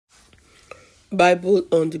Bible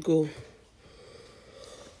on the go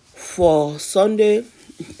for Sunday,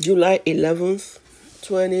 July 11th,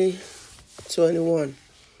 2021.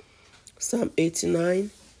 Psalm 89,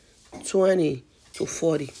 20 to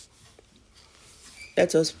 40.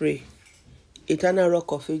 Let us pray. Eternal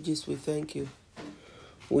Rock of Ages, we thank you.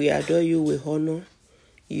 We adore you, we honor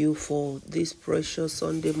you for this precious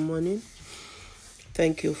Sunday morning.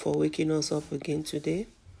 Thank you for waking us up again today.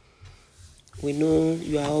 We know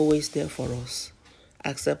you are always there for us.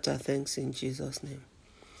 Accept our thanks in Jesus' name.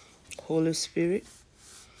 Holy Spirit,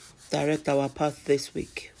 direct our path this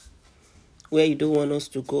week. Where you don't want us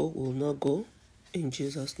to go, we will not go. In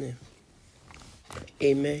Jesus' name.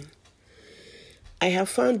 Amen. I have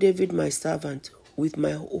found David my servant. With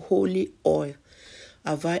my holy oil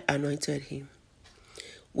have I anointed him.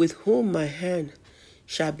 With whom my hand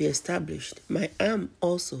shall be established, my arm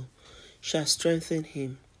also shall strengthen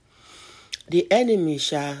him. The enemy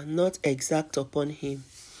shall not exact upon him,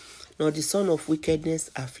 nor the son of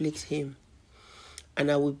wickedness afflict him.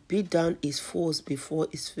 And I will beat down his foes before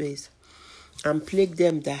his face, and plague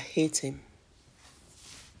them that hate him.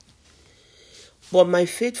 But my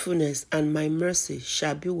faithfulness and my mercy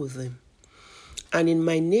shall be with him, and in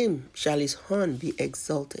my name shall his horn be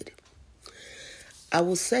exalted. I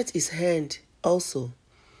will set his hand also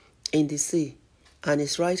in the sea, and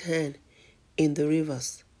his right hand in the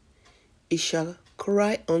rivers. He shall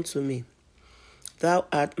cry unto me, Thou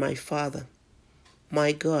art my Father,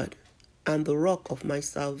 my God, and the rock of my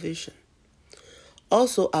salvation.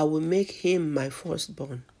 Also I will make him my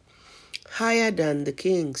firstborn, higher than the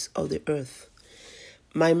kings of the earth.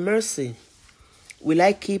 My mercy will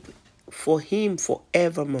I keep for him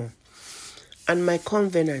forevermore, and my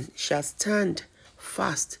covenant shall stand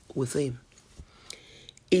fast with him.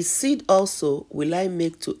 His seed also will I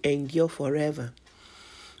make to endure forever,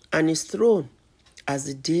 and his throne as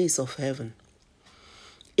the days of heaven.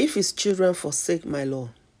 If his children forsake my law,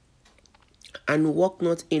 and walk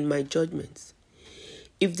not in my judgments,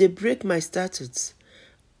 if they break my statutes,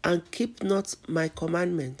 and keep not my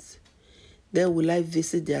commandments, then will I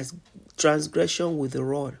visit their transgression with the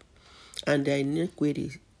rod, and their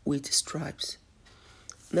iniquity with stripes.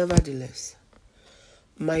 Nevertheless,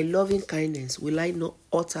 my loving kindness will I not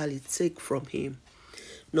utterly take from him,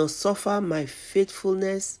 nor suffer my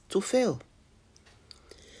faithfulness to fail.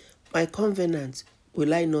 My covenant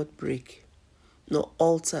will I not break, nor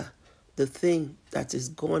alter the thing that is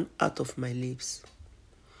gone out of my lips.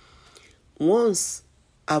 Once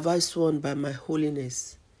have I sworn by my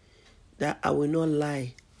holiness that I will not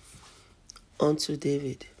lie unto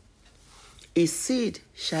David. His seed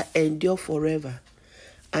shall endure forever,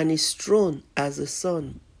 and his throne as the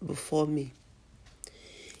sun before me.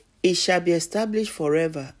 It shall be established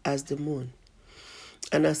forever as the moon,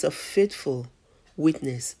 and as a faithful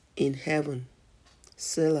witness in heaven.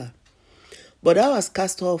 Selah. But thou hast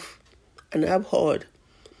cast off and abhorred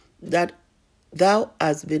that thou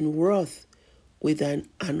hast been wroth with an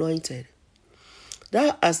anointed.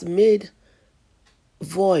 Thou hast made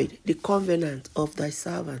void the covenant of thy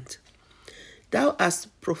servant. Thou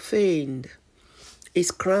hast profaned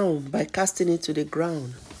his crown by casting it to the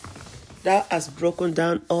ground. Thou hast broken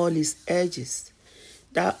down all his edges.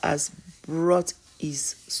 Thou hast brought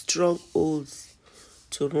his strongholds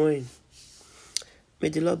to ruin. May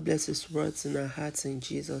the Lord bless his words in our hearts in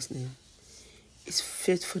Jesus' name. His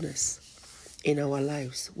faithfulness in our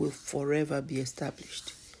lives will forever be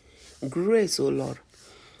established. Grace, O Lord,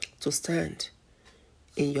 to stand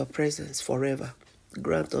in your presence forever.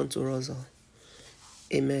 Grant unto us all.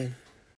 Amen.